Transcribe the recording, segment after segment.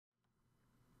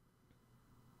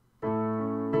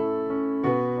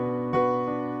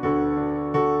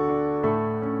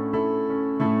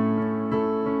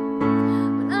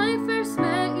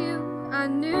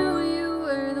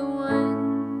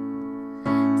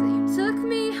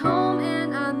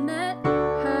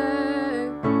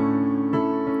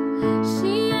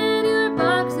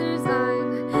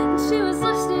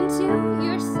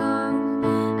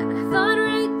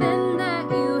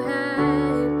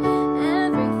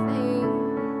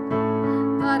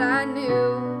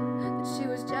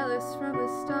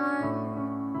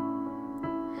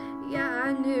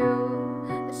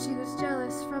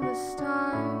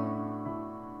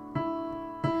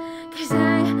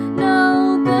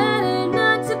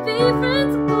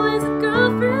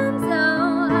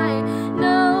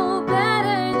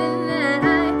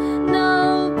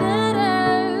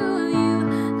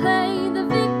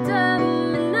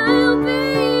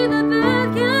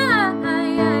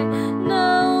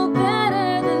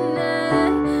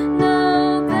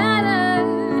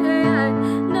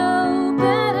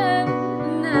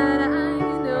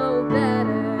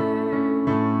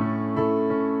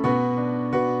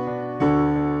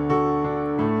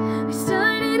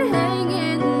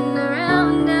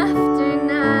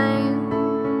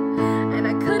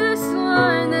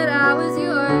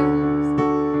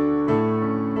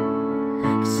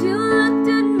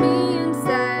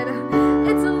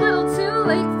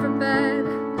late for bed,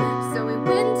 so we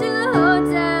went to the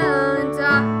hotel and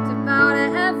talked about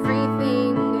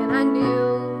everything. And I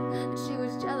knew that she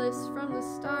was jealous from the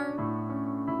start.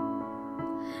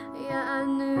 Yeah, I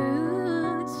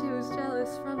knew that she was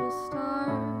jealous from the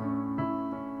start.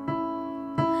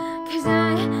 'Cause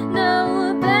I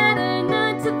know better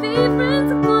not to be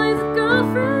friends with boys and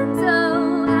girlfriends.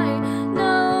 Oh, I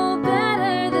know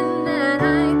better than that.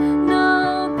 I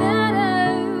know better.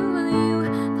 Will you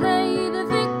play the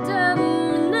victim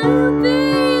and I'll be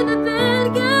the bad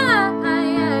guy?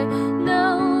 I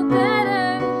know better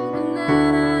than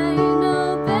that. I know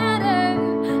better.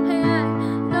 I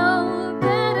know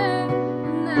better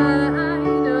than that. I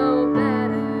know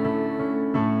better.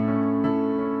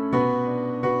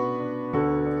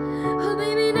 Oh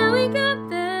baby, now we got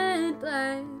bad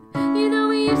blood. You know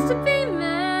we used to be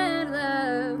mad,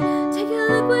 love. Take a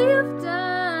look what you've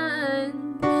done.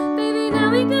 Baby, now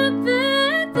we got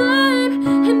bad blood.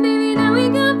 And baby, now we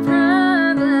got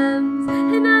problems,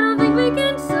 and I don't think we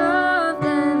can solve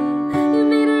them. You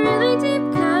made a really deep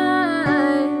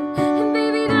cut. And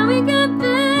baby, now we got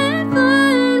bad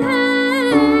blood. Hey.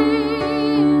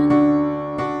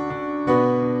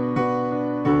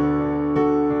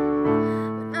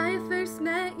 When I first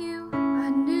met you, I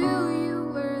knew you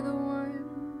were the one.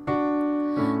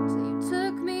 So you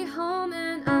took me home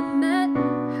and I met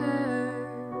her.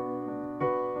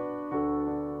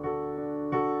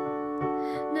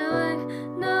 Now I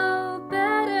know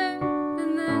better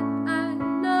than that. I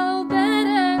know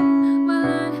better. Well,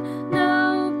 I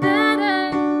know better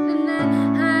than that.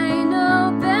 I know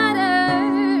better.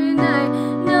 And I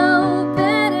know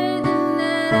better than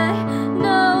that. I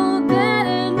know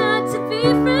better not to be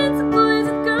friends with boys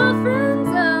and girlfriends.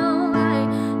 Oh, I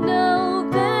know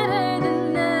better than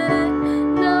that. I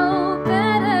know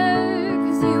better.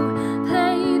 'Cause you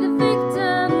play the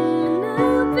victim and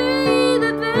I'll be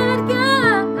the bad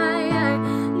guy. I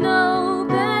know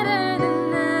better than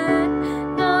that.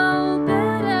 Know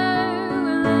better.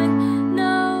 Well, I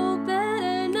know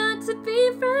better not to be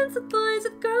friends with boys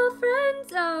with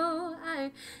girlfriends. Oh,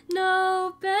 I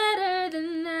know better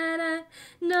than that. I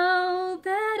know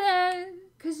better.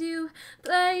 'Cause you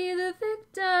play the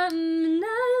victim and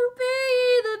I'll be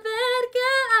the bad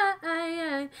guy.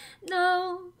 I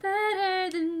know better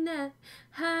than that.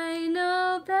 I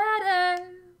know better.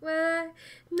 Well, I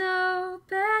know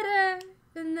better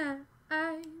than that.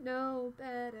 I know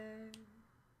better.